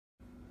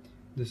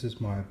This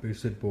is my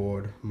boosted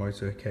board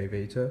motor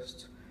KV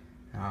test.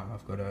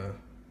 I've got a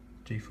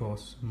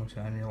G-force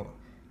motor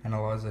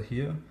analyzer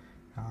here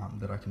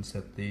that I can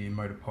set the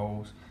motor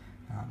poles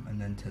and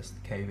then test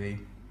the KV.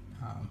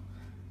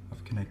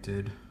 I've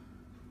connected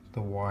the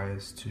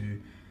wires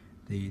to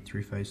the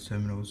 3-phase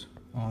terminals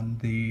on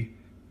the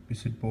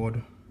boosted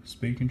board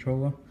speed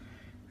controller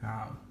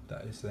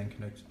that is then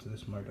connected to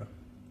this motor.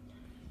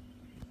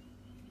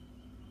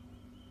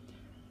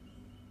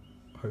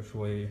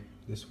 Hopefully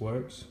this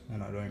works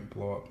and I don't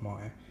blow up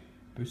my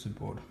boosted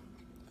board.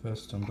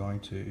 First I'm going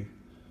to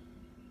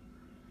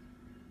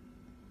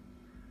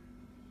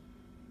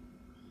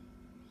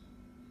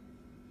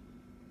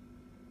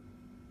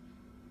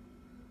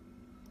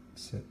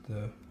set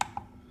the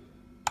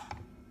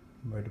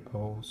motor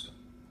poles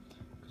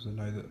because I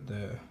know that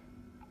they're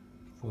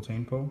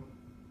 14 pole.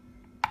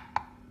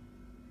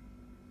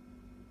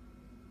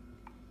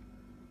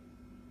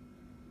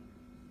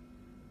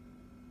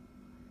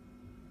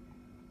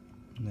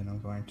 And then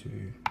I'm going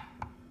to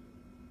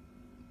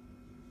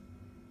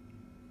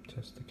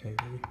test the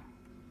KV.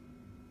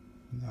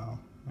 Now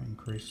I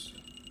increase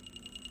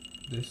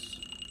this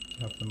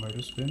to have the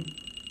motor spin.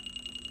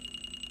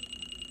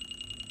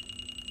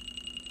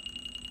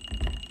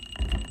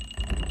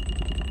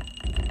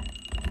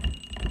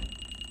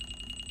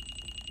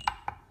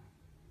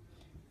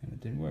 And it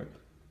didn't work.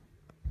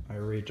 I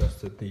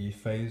readjusted the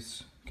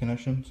phase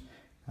connections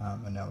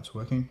and now it's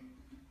working.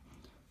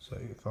 So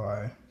if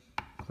I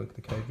click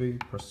the KV,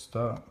 press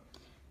start,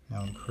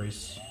 now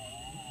increase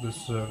the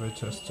servo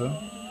tester,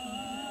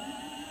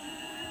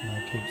 and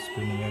I keep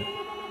spinning it,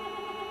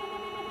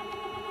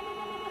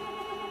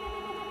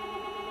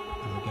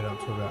 and we get up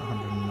to about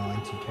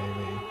 190 kV.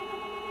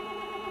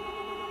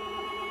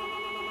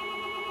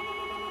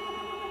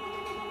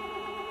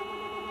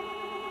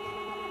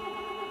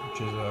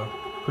 Which is a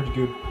pretty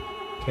good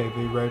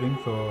KV rating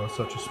for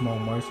such a small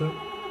motor.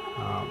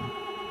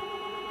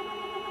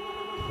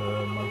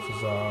 The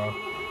motors are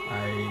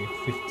a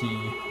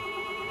 50,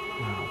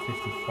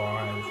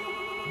 55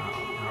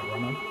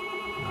 outrunner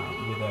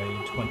with a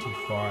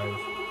 25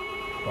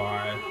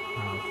 by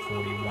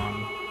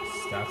 41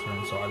 stator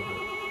inside of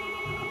it,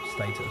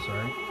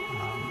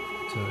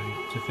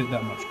 to fit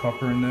that much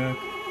copper in there.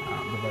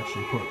 They've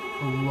actually put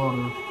a lot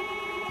of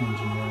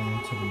engineering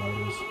into the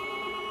motors.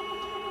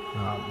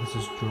 This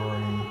is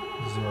drawing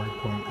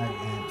 0.8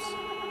 amps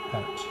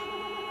at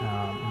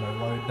no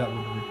load. That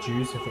would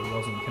reduce if it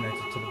wasn't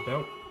connected to the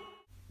belt.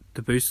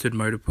 The boosted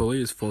motor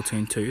pulley is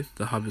 14 tooth,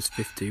 the hub is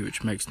 50,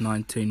 which makes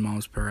 19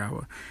 miles per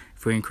hour.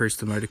 If we increase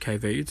the motor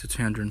KV to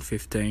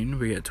 215,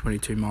 we get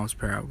 22 miles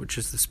per hour, which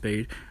is the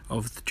speed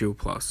of the Dual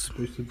Plus. The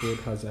boosted board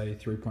has a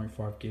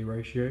 3.5 gear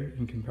ratio.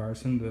 In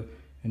comparison, the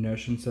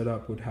inertian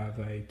setup would have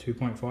a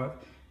 2.5,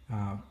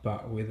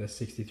 but with a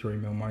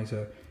 63mm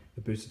motor,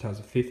 the boosted has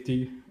a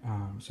 50,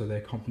 so they're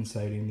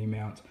compensating the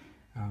amount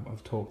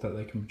of torque that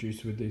they can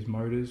produce with these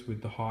motors with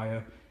the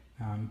higher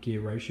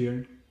gear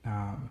ratio.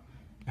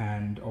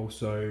 And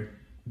also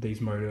these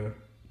motor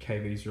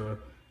KVs are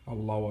a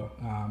lower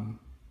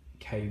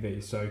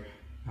KV, so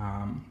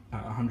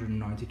at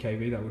 190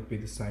 kV that would be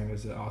the same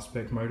as the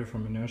R-Spec motor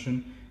from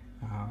inertian,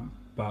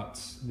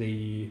 but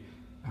the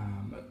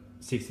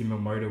 60mm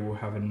motor will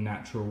have a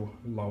natural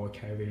lower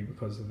KV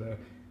because of the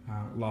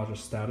larger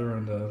stator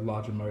and the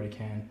larger motor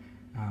can.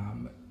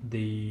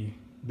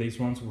 These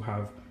ones will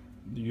have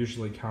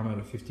usually come at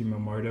a 50mm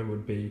motor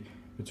would be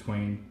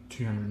between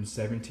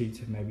 270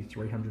 to maybe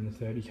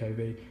 330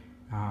 kV,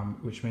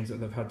 which means that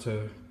they've had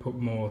to put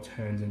more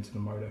turns into the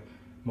motor.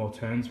 More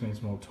turns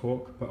means more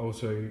torque, but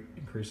also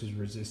increases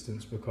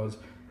resistance because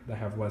they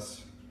have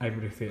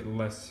able to fit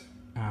less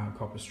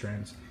copper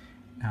strands.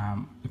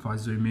 If I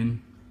zoom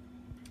in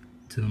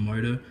to the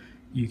motor,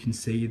 you can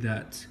see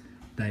that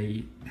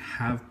they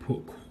have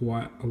put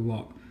quite a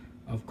lot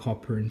of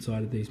copper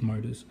inside of these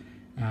motors,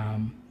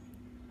 and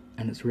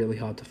it's really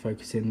hard to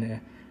focus in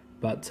there,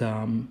 but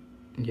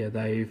yeah,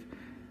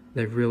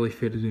 they've really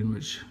fitted in,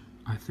 which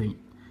I think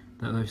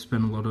that they've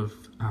spent a lot of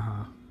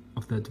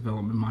their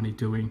development money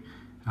doing.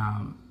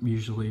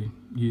 Usually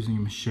using a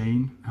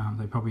machine,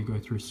 they probably go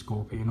through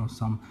Scorpion or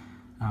some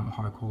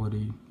high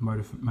quality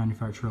motor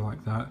manufacturer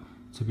like that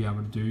to be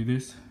able to do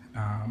this,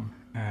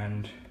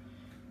 and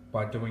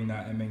by doing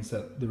that it means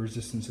that the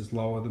resistance is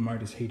lower, the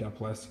motors heat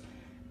up less,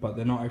 but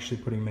they're not actually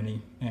putting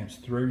many amps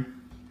through.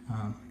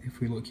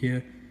 If we look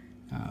here,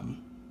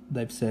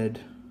 they've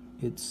said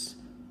it's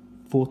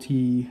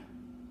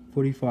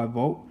 45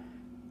 volt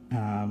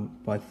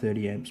by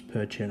 30 amps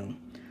per channel.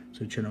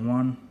 So channel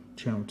 1,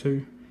 channel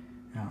 2,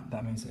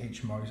 that means that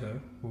each motor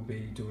will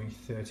be doing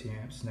 30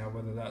 amps. Now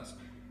whether that's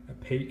a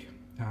peak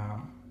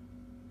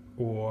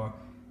or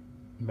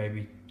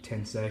maybe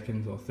 10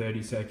 seconds or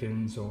 30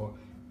 seconds or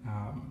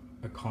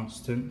a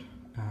constant,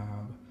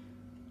 I'm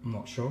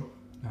not sure.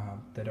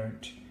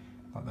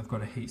 They've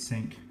got a heat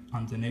sink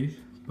underneath,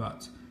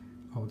 but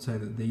I would say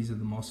that these are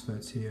the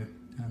MOSFETs here,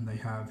 and they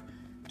have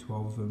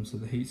 12 of them, so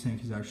the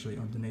heatsink is actually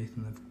underneath,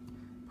 and they've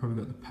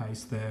probably got the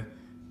paste there,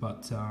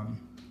 but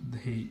the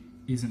heat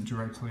isn't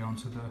directly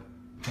onto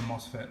the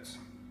MOSFETs.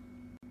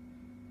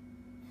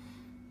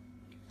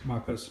 My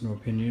personal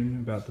opinion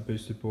about the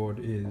boosted board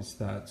is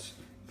that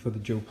for the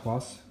Dual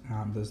Plus,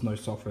 there's no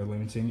software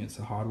limiting, it's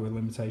a hardware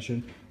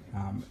limitation.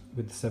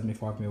 With the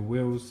 75mm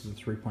wheels, the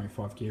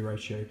 3.5 gear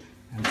ratio,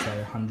 and say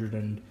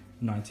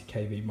 190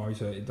 kV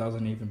motor, it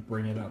doesn't even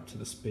bring it up to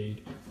the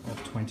speed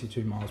of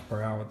 22 miles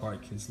per hour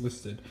like is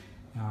listed.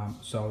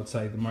 So I would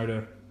say the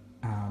motor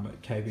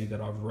kV that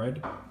I've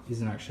read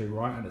isn't actually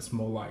right, and it's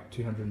more like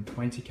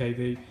 220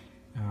 kV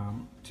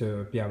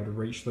to be able to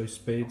reach those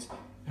speeds,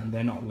 and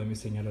they're not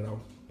limiting it at all,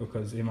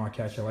 because in my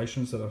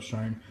calculations that I've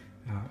shown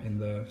in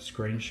the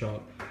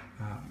screenshot,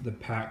 the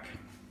pack,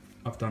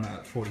 I've done it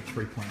at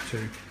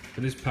 43.2,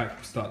 but this pack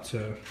will start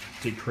to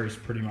decrease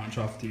pretty much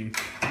after you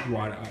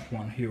ride it up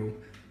one hill,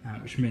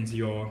 which means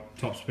your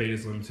top speed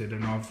is limited.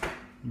 And I've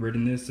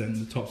ridden this, and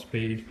the top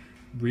speed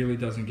really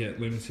doesn't get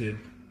limited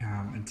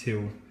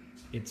until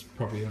it's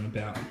probably on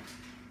about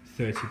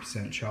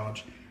 30%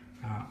 charge,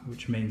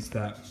 which means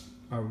that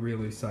I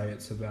really say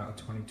it's about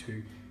a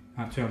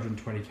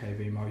 220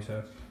 kV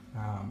motor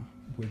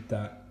with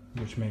that,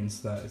 which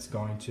means that it's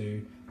going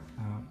to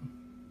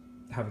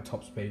have a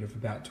top speed of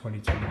about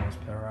 22 miles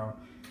per hour.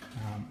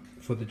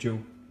 For the Dual,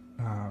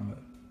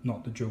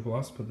 not the Dual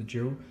Plus, but the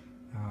Dual,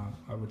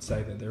 I would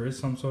say that there is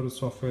some sort of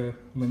software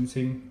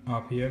limiting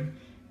RPM.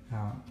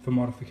 For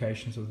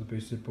modifications of the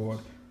boosted board,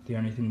 the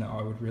only thing that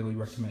I would really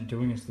recommend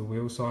doing is the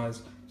wheel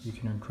size. You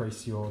can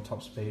increase your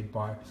top speed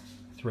by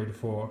 3 to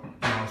 4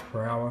 miles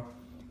per hour.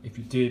 If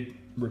you did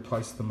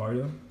replace the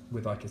motor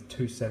with like a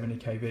 270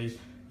 kV,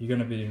 you're going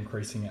to be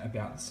increasing it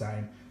about the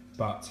same,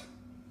 but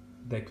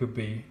there could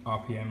be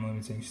RPM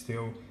limiting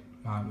still,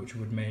 which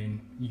would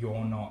mean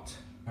you're not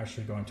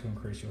actually going to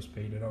increase your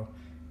speed at all,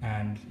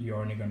 and you're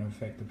only going to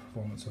affect the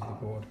performance of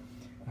the board.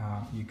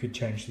 You could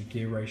change the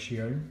gear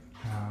ratio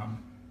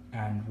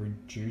and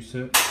reduce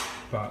it,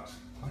 but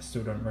I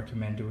still don't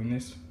recommend doing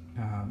this,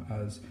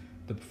 as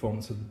the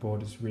performance of the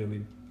board is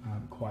really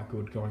quite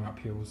good going up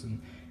hills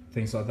and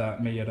things like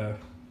that. Me at a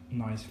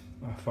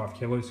 95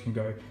 kilos can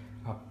go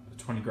up a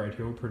 20 grade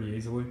hill pretty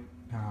easily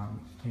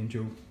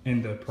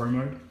in the pro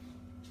mode.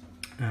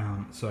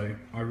 So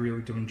I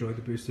really do enjoy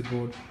the boosted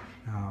board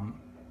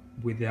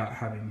without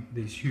having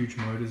these huge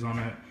motors on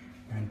it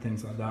and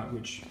things like that,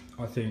 which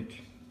I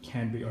think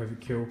can be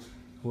overkill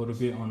a little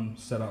bit on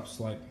setups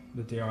like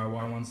the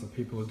DIY ones that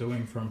people are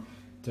doing from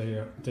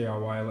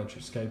DIY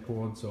electric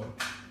skateboards or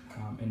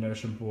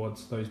inertial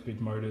boards. Those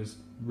big motors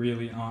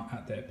really aren't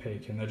at their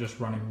peak, and they're just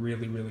running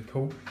really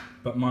cool,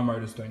 but my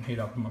motors don't heat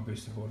up on my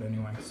boosted board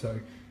anyway, so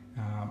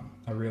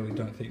I really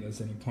don't think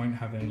there's any point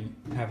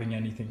having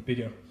anything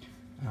bigger.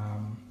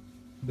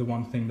 The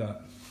one thing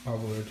that I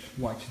would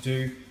like to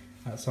do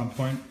at some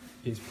point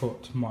is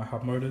put my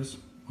hub motors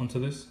onto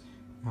this,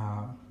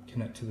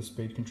 connect to the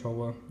speed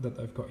controller that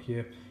they've got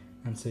here,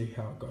 and see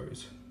how it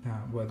goes,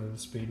 whether the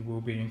speed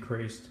will be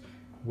increased,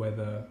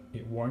 whether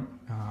it won't.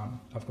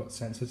 I've got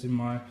sensors in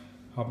my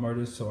hub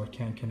motors, so I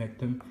can connect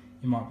them.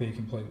 It might be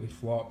completely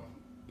flop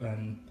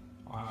and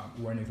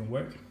won't even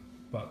work,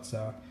 but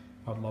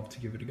I'd love to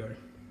give it a go.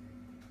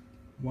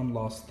 One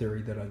last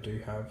theory that I do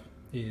have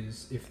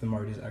is if the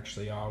motors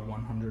actually are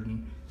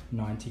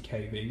 190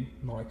 kV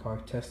like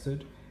I've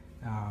tested,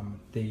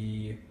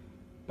 the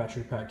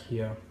battery pack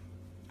here,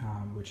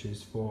 which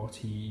is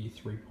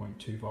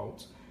 43.2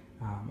 volts,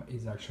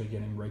 is actually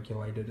getting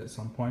regulated at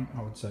some point,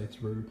 I would say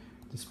through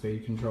the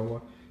speed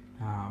controller,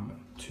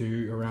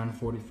 to around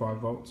 45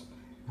 volts,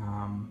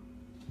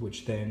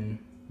 which then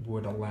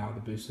would allow the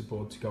boosted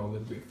board to go a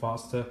little bit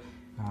faster.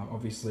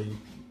 Obviously,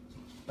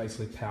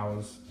 basically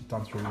power's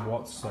done through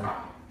watts, so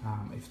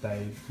if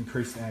they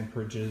increase the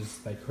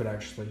amperages, they could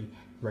actually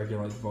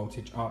regulate the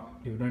voltage up.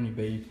 It would only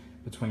be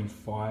between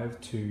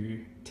 5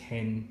 to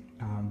 10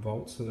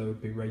 volts that they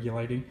would be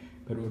regulating,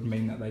 but it would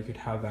mean that they could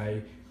have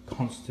a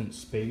constant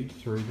speed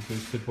through the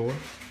boosted board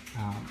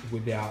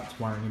without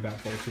worrying about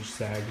voltage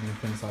sagging and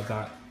things like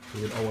that.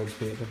 It would always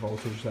be at the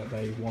voltage that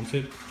they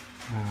wanted,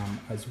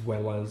 as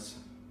well as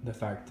the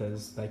fact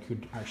as they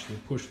could actually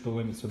push the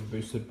limits of the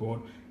boosted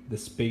board, the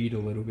speed a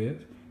little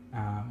bit,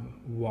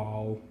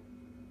 while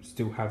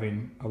still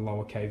having a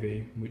lower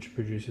kV, which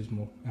produces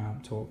more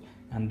torque,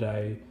 and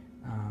a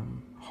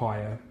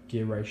higher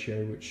gear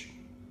ratio, which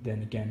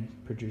then again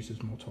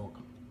produces more torque.